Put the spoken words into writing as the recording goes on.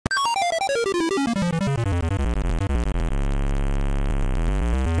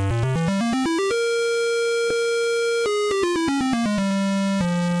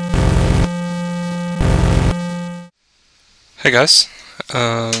Hey guys,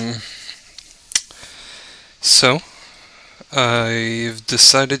 so I've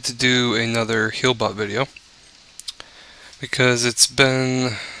decided to do another Healbot video because it's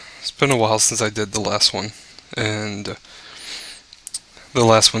been a while since I did the last one, and the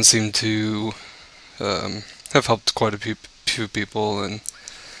last one seemed to have helped quite a few people, and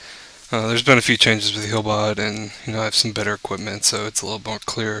there's been a few changes with Healbot, and I have some better equipment, so it's a little more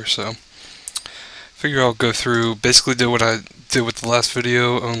clear. So figure I'll go through, basically do what I did with the last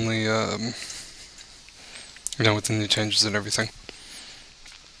video, only with the new changes and everything.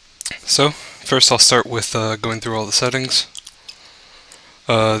 So first I'll start with going through all the settings.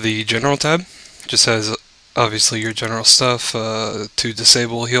 The general tab just has obviously your general stuff. To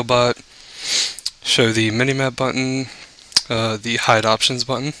disable Healbot, show the minimap button, the hide options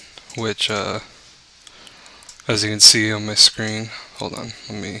button, which as you can see on my screen, hold on,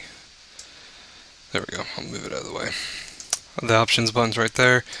 there we go, I'll move it out of the way. The options button's right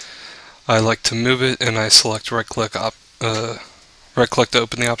there. I like to move it, and I select right click to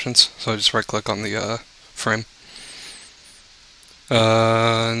open the options. So I just right click on the frame.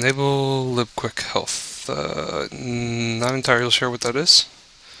 Enable lib quick health. Not entirely sure what that is.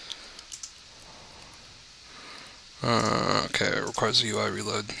 Okay, it requires a UI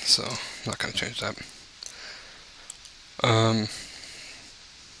reload, so I'm not going to change that.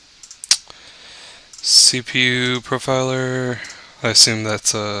 CPU profiler, I assume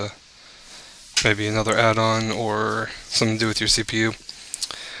that's maybe another add-on or something to do with your CPU.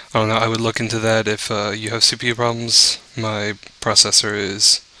 I don't know, I would look into that if you have CPU problems. My processor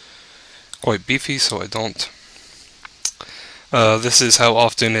is quite beefy, so I don't. This is how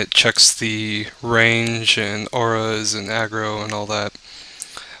often it checks the range and auras and aggro and all that.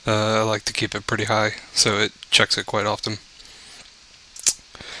 I like to keep it pretty high, so it checks it quite often.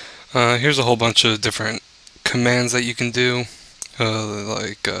 Here's a whole bunch of different commands that you can do,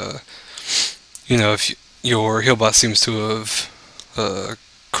 if your Healbot seems to have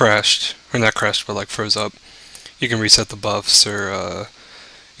crashed, or not crashed, but like froze up, you can reset the buffs or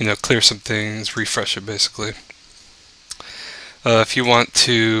clear some things, refresh it basically. If you want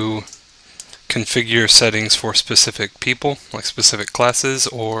to configure settings for specific people, like specific classes,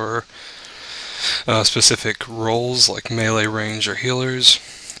 or specific roles like melee, range, or healers,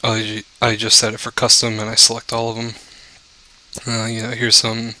 I just set it for custom and I select all of them. Here's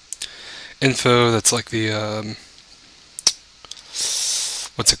some info that's like the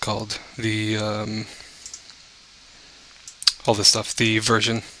what's it called? The all this stuff, the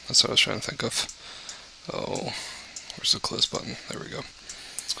version. That's what I was trying to think of. Oh, where's the close button? There we go.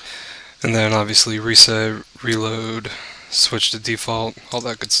 And then obviously reset, reload, switch to default, all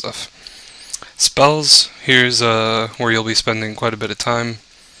that good stuff. Spells, here's where you'll be spending quite a bit of time.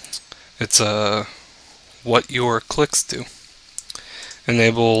 It's what your clicks do.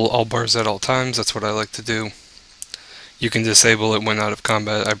 Enable all bars at all times, that's what I like to do. You can disable it when out of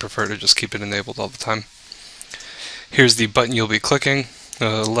combat. I prefer to just keep it enabled all the time. Here's the button you'll be clicking.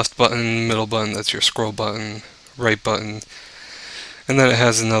 Left button, middle button, that's your scroll button, right button. And then it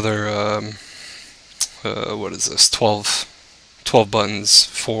has another, what is this, 12 buttons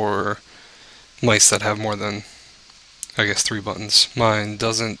for mice that have more than, I guess, 3 buttons. Mine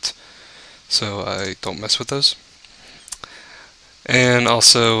doesn't, so I don't mess with those. And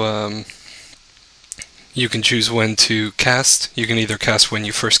also, you can choose when to cast. You can either cast when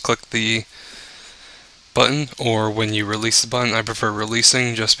you first click the button or when you release the button. I prefer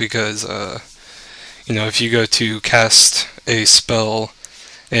releasing just because, if you go to cast a spell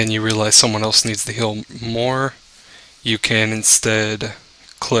and you realize someone else needs to heal more, you can instead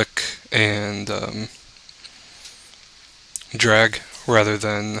click and drag rather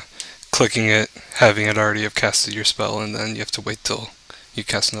than clicking it, having it already have casted your spell, and then you have to wait till you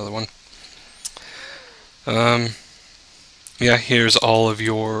cast another one. Yeah, here's all of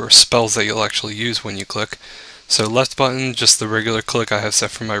your spells that you'll actually use when you click. So left button, just the regular click I have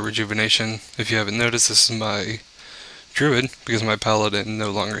set for my rejuvenation. If you haven't noticed, this is my druid, because my paladin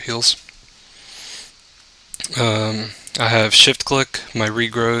no longer heals. I have shift click, my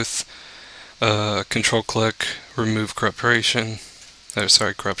regrowth, control click, remove corruption.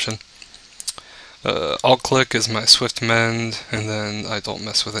 Alt click is my swift mend, and then I don't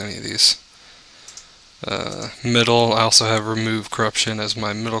mess with any of these. Middle, I also have remove corruption as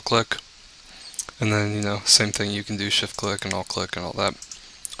my middle click. And then, same thing, you can do shift click and alt click and all that.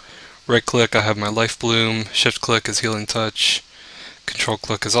 Right click, I have my life bloom. Shift click is healing touch. Control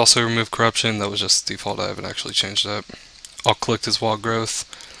click is also remove corruption. That was just default, I haven't actually changed that. Alt click is wall growth.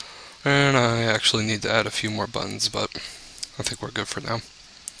 And I actually need to add a few more buttons, but I think we're good for now.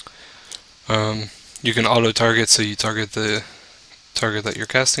 You can auto-target, so you target the target that you're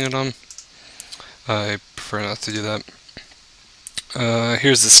casting it on. I prefer not to do that.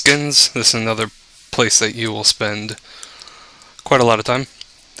 Here's the skins. This is another place that you will spend quite a lot of time.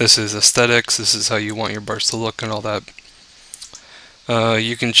 This is aesthetics. This is how you want your bars to look and all that.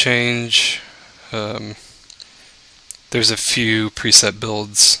 You can change. There's a few preset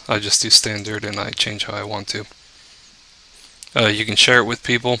builds. I just do standard and I change how I want to. You can share it with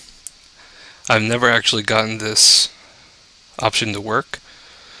people. I've never actually gotten this option to work.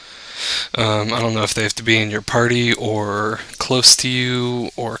 I don't know if they have to be in your party or close to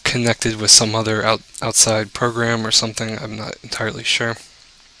you or connected with some other outside program or something. I'm not entirely sure.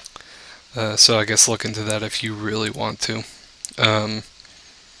 So I guess look into that if you really want to.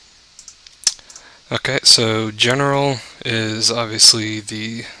 Okay, so general is obviously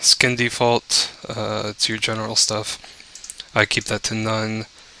the skin default. It's your general stuff. I keep that to none.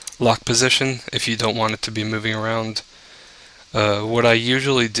 Lock position if you don't want it to be moving around. What I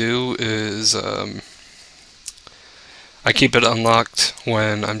usually do is I keep it unlocked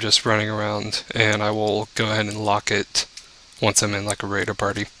when I'm just running around, and I will go ahead and lock it once I'm in like a raid or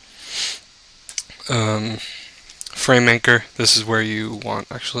party. Frame anchor, this is where you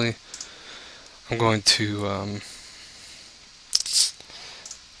want, actually, I'm going to,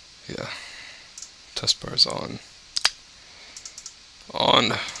 yeah, test bars on.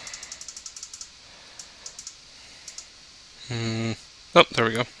 Oh, there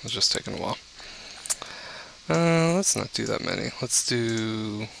we go. It's just taking a while. Let's not do that many. Let's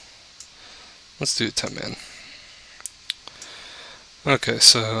do 10 man. Okay,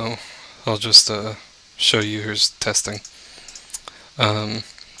 so I'll just show you here's testing.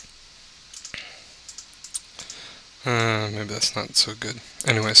 Maybe that's not so good.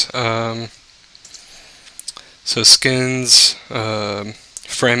 Anyways, so skins,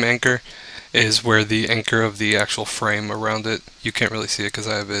 frame anchor is where the anchor of the actual frame around it. You can't really see it because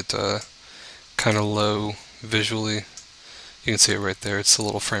I have it kind of low visually. You can see it right there. It's the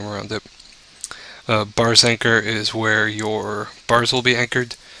little frame around it. Bars anchor is where your bars will be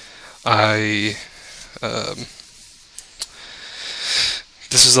anchored. This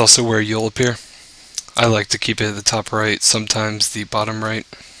is also where you'll appear. I like to keep it at the top right, sometimes the bottom right,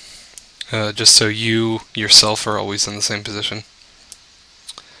 just so you yourself are always in the same position.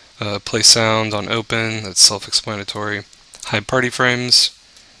 Play sound on open, that's self-explanatory. Hide party frames,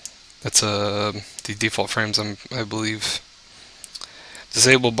 that's the default frames, I believe.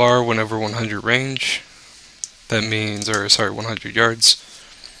 Disable bar whenever 100 range, that means, 100 yards.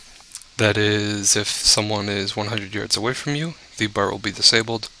 That is, if someone is 100 yards away from you, the bar will be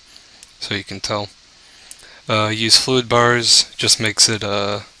disabled, so you can tell. Use fluid bars, just makes it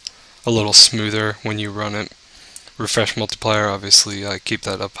a little smoother when you run it. Refresh multiplier, obviously I keep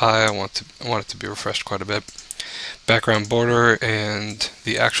that up high. I want it to be refreshed quite a bit. Background border and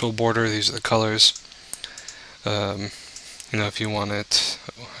the actual border, these are the colors. You know, if you want it,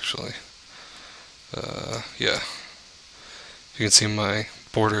 yeah, you can see my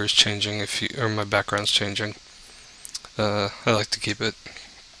border is changing or my background's changing. I like to keep it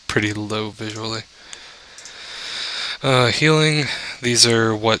pretty low visually. Healing, these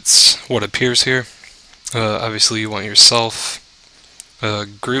are what appears here. Obviously you want yourself.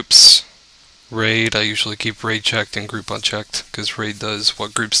 Groups, raid, I usually keep raid checked and group unchecked because raid does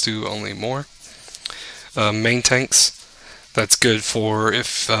what groups do, only more. Main tanks, that's good for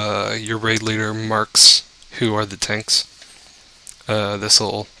if your raid leader marks who are the tanks. This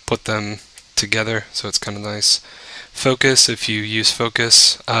will put them together, so it's kind of nice. Focus, if you use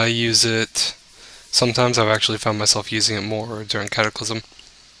focus, I use it. Sometimes I've actually found myself using it more during Cataclysm.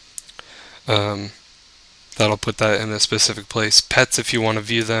 That'll put that in a specific place. Pets, if you want to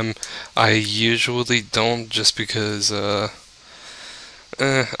view them, I usually don't, just because I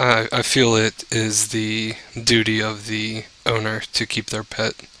feel it is the duty of the owner to keep their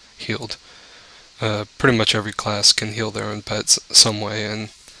pet healed. Pretty much every class can heal their own pets some way, and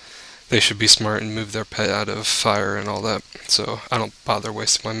they should be smart and move their pet out of fire and all that. So I don't bother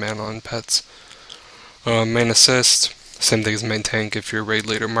wasting my mana on pets. Main assist, same thing as main tank if your raid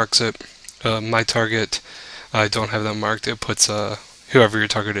leader marks it. My target, I don't have that marked. It puts whoever your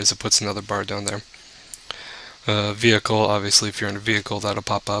target is, it puts another bar down there. Vehicle, obviously if you're in a vehicle, that'll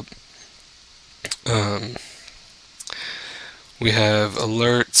pop up. We have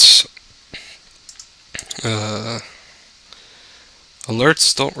alerts.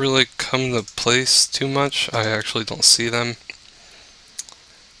 Alerts don't really come into place too much. I actually don't see them.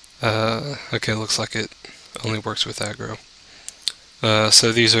 Okay, looks like it only works with aggro.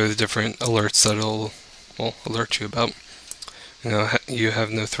 So these are the different alerts that it'll alert you about. You know, you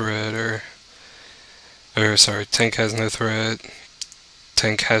have no threat, or or sorry, tank has no threat,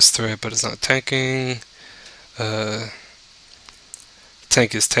 tank has threat but it's not tanking,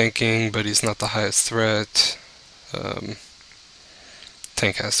 tank is tanking but he's not the highest threat,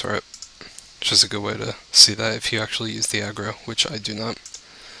 tank has threat, which is a good way to see that if you actually use the aggro, which I do not.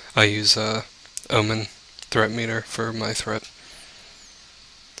 I use Omen threat meter for my threat.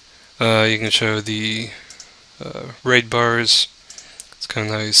 You can show the raid bars. It's kind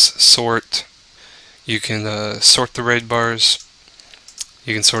of nice. Sort. You can sort the raid bars.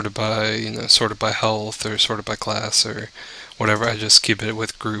 You can sort it by, sort it by health or sort it by class or whatever. I just keep it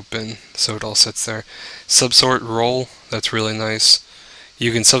with group, and so it all sits there. Subsort roll. That's really nice.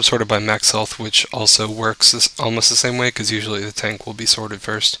 You can subsort it by max health, which also works almost the same way, because usually the tank will be sorted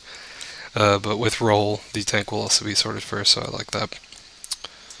first. But with roll, the tank will also be sorted first, so I like that.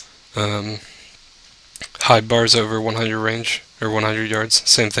 Hide bars over 100 range, or 100 yards.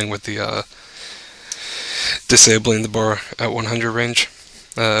 Same thing with the disabling the bar at 100 range.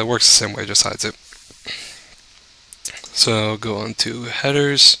 It works the same way, just hides it. So go on to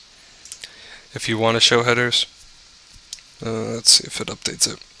headers. If you want to show headers, let's see if it updates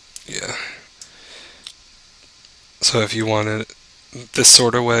it. Yeah. So if you want it this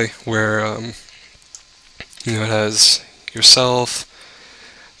sort of way, where it has yourself,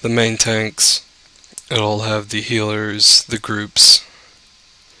 the main tanks, it'll have the healers, the groups.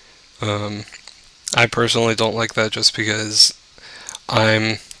 I personally don't like that just because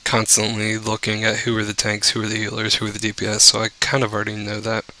I'm constantly looking at who are the tanks, who are the healers, who are the DPS, so I kind of already know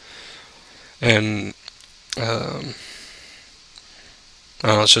that. And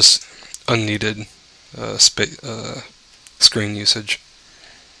it's just unneeded screen usage.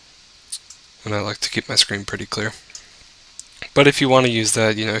 And I like to keep my screen pretty clear. But if you want to use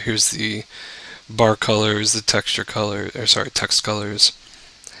that, here's the bar colors, the texture color, or sorry, text colors,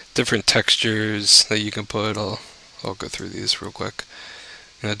 different textures that you can put. I'll go through these real quick.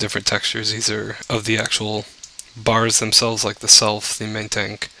 Different textures. These are of the actual bars themselves, like the self, the main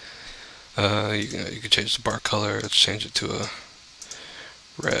tank. You can change the bar color. Let's change it to a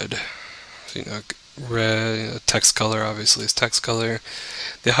red. So, red, text color obviously is text color.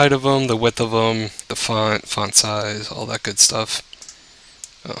 The height of them, the width of them, the font size, all that good stuff.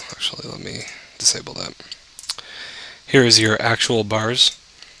 Oh, actually, let me disable that. Here is your actual bars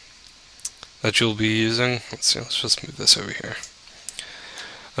that you'll be using. Let's see, let's just move this over here.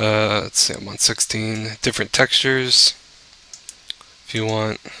 Let's see, I'm on 16. Different textures, if you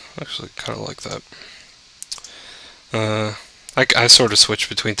want. Actually, kind of like that. I sort of switch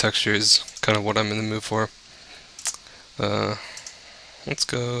between textures, kind of what I'm in the mood for.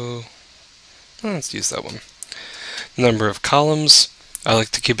 Let's use that one. Number of columns, I like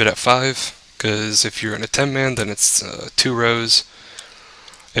to keep it at 5, because if you're in a 10-man, then it's 2 rows.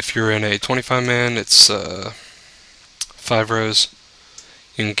 If you're in a 25-man, it's 5 rows.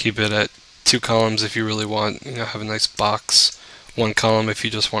 You can keep it at 2 columns if you really want, have a nice box. 1 column if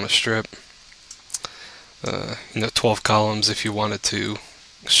you just want to strip. 12 columns if you want it to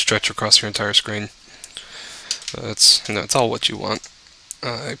stretch across your entire screen. It's all what you want.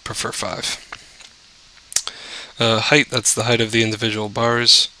 I prefer 5. Height, that's the height of the individual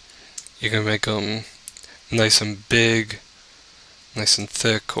bars. You can make them nice and big, nice and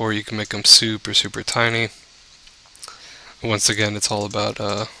thick, or you can make them super, super tiny. Once again, it's all about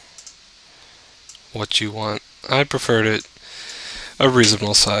what you want. I preferred it a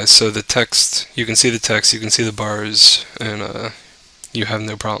reasonable size, so the text, you can see the text, you can see the bars, and you have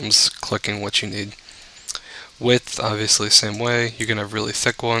no problems clicking what you need. Width, obviously, same way. You can have really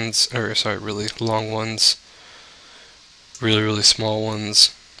thick ones, or sorry, really long ones, really, really small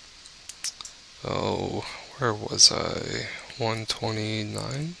ones. Oh, where was I?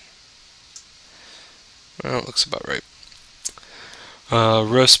 129? Well, it looks about right.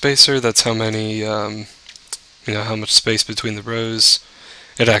 Row spacer, that's how many, how much space between the rows.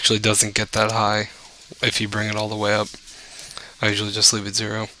 It actually doesn't get that high if you bring it all the way up. I usually just leave it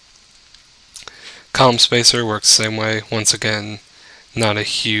 0. Column spacer works the same way. Once again, not a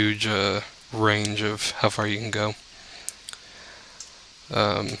huge range of how far you can go.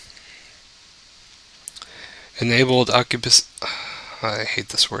 Enabled occupancy, I hate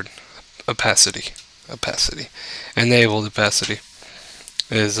this word, opacity. Enabled opacity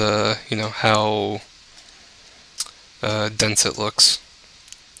is, how dense it looks.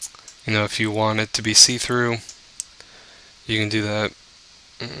 If you want it to be see-through, you can do that.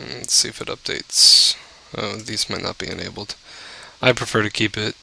 Let's see if it updates. Oh, these might not be enabled. I prefer to keep it